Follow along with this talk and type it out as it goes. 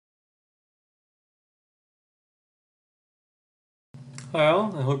Hi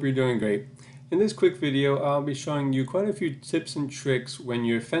all, I hope you're doing great. In this quick video, I'll be showing you quite a few tips and tricks when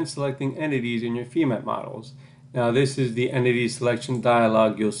you're fence selecting entities in your Femap models. Now this is the entity selection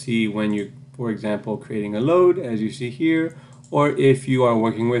dialog you'll see when you're, for example, creating a load, as you see here, or if you are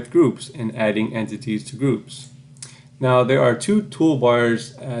working with groups and adding entities to groups. Now there are two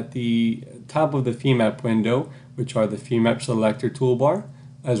toolbars at the top of the Femap window, which are the Femap Selector toolbar,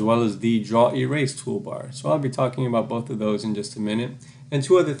 as well as the DrawErase Toolbar. So I'll be talking about both of those in just a minute. And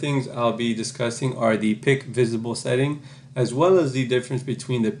two other things I'll be discussing are the Pick Visible setting, as well as the difference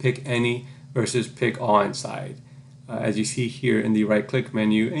between the Pick Any versus Pick All inside. As you see here in the right-click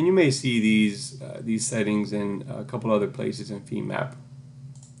menu, and you may see these settings in a couple other places in Femap.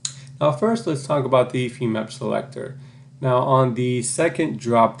 Now first, let's talk about the Femap Selector. Now on the second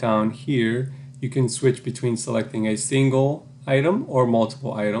drop-down here, you can switch between selecting a single item or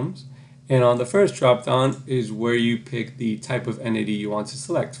multiple items, and on the first drop down is where you pick the type of entity you want to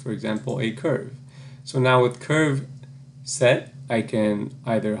select, for example a curve. So now with curve set, I can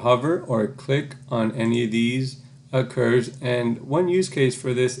either hover or click on any of these curves, and one use case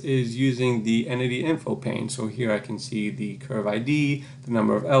for this is using the entity info pane. So here I can see the curve ID, the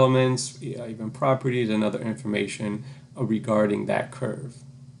number of elements, even properties and other information regarding that curve.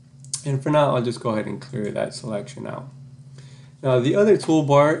 And for now I'll just go ahead and clear that selection out. Now the other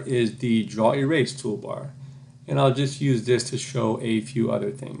toolbar is the DrawErase toolbar, and I'll just use this to show a few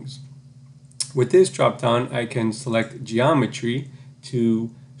other things. With this drop-down, I can select geometry to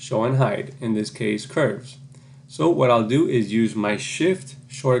show and hide, in this case curves. So what I'll do is use my Shift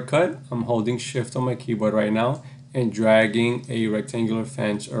shortcut. I'm holding Shift on my keyboard right now and dragging a rectangular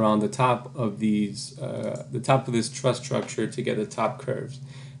fence around the top of this truss structure to get the top curves.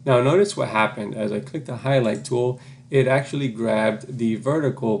 Now notice what happened as I clicked the highlight tool. It actually grabbed the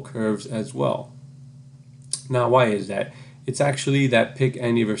vertical curves as well. Now why is that? It's actually that pick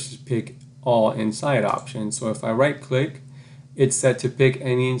any versus pick all inside option. So if I right click, it's set to pick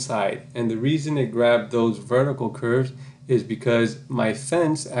any inside, and the reason it grabbed those vertical curves is because my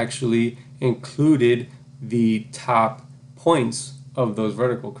fence actually included the top points of those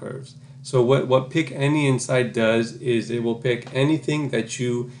vertical curves. So what pick any inside does is it will pick anything that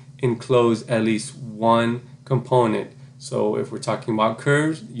you enclose at least one component. So if we're talking about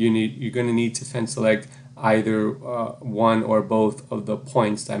curves, you're going to need to fence select either one or both of the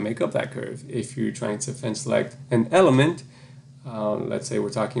points that make up that curve. If you're trying to fence select an element, let's say we're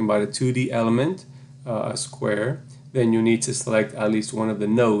talking about a 2D element, a square, then you need to select at least one of the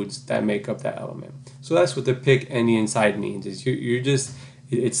nodes that make up that element. So that's what the pick any inside means, is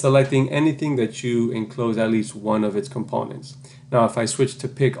it's selecting anything that you enclose at least one of its components. Now if I switch to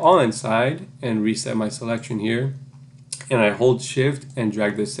pick all inside and reset my selection here, and I hold Shift and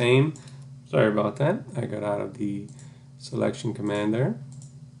drag the same, sorry about that, I got out of the selection command there.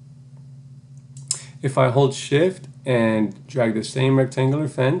 If I hold Shift and drag the same rectangular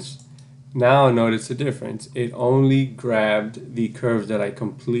fence, now notice the difference. It only grabbed the curves that I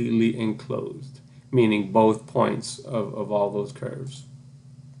completely enclosed, meaning both points of all those curves.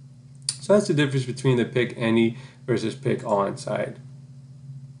 So that's the difference between the pick any versus pick all inside.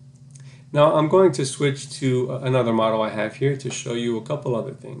 Now I'm going to switch to another model I have here to show you a couple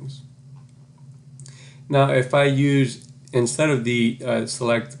other things. Now if I use, instead of the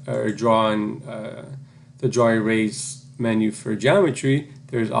select or draw and the draw erase menu for geometry,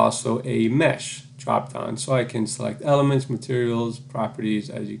 there's also a mesh drop down, so I can select elements, materials, properties,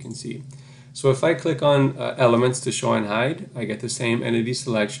 as you can see. So if I click on elements to show and hide, I get the same entity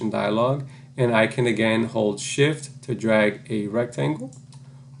selection dialog, and I can again hold Shift to drag a rectangle,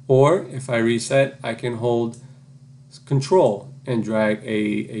 or if I reset, I can hold Control and drag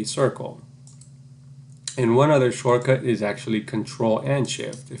a circle. And one other shortcut is actually Control and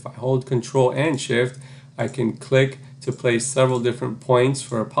Shift. If I hold Control and Shift, I can click to place several different points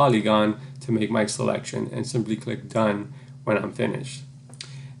for a polygon to make my selection, and simply click Done when I'm finished.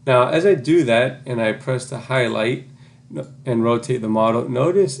 Now as I do that and I press the highlight and rotate the model,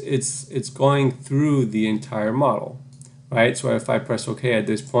 notice it's going through the entire model, right? So if I press OK at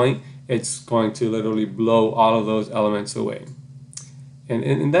this point, it's going to literally blow all of those elements away.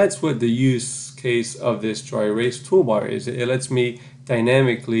 And that's what the use case of this DrawErase toolbar is. It lets me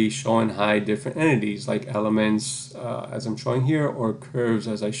dynamically show and hide different entities like elements, as I'm showing here, or curves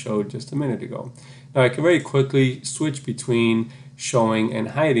as I showed just a minute ago. Now I can very quickly switch between showing and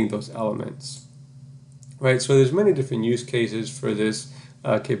hiding those elements. Right, so there's many different use cases for this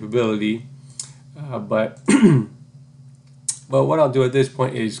capability, but what I'll do at this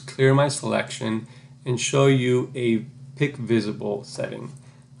point is clear my selection and show you a pick visible setting.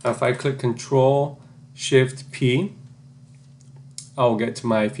 Now if I click Control Shift P, I'll get to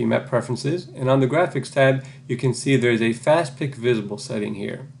my Femap preferences, and on the graphics tab you can see there's a fast pick visible setting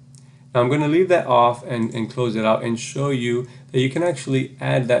here. Now I'm going to leave that off and close it out and show you that you can actually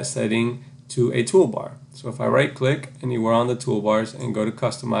add that setting to a toolbar. So if I right click anywhere on the toolbars and go to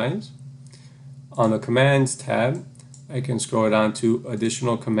customize, on the commands tab I can scroll down to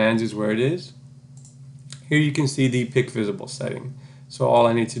additional commands is where it is. Here you can see the pick visible setting. So all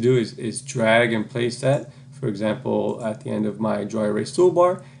I need to do is drag and place that, for example, at the end of my DrawErase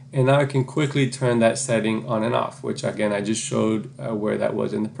Toolbar, and now I can quickly turn that setting on and off, which again I just showed where that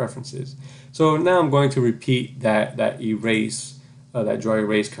was in the preferences. So now I'm going to repeat that erase, that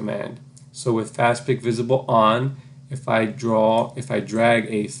DrawErase command. So with fast pick visible on, if I drag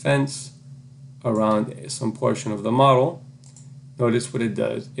a fence around some portion of the model, notice what it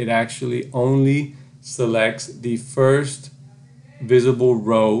does. It actually only selects the first visible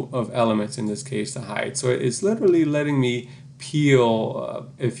row of elements, in this case the height. So it's literally letting me peel,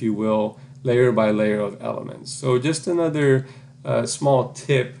 if you will, layer by layer of elements. So just another small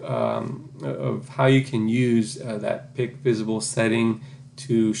tip of how you can use that pick visible setting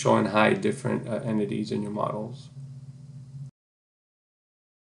to show and hide different entities in your models.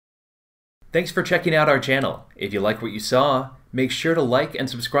 Thanks for checking out our channel. If you like what you saw, make sure to like and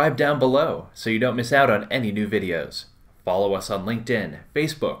subscribe down below so you don't miss out on any new videos. Follow us on LinkedIn,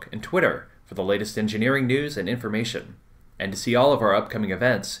 Facebook, and Twitter for the latest engineering news and information. And to see all of our upcoming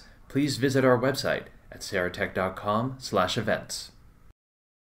events, please visit our website at saratech.com/events.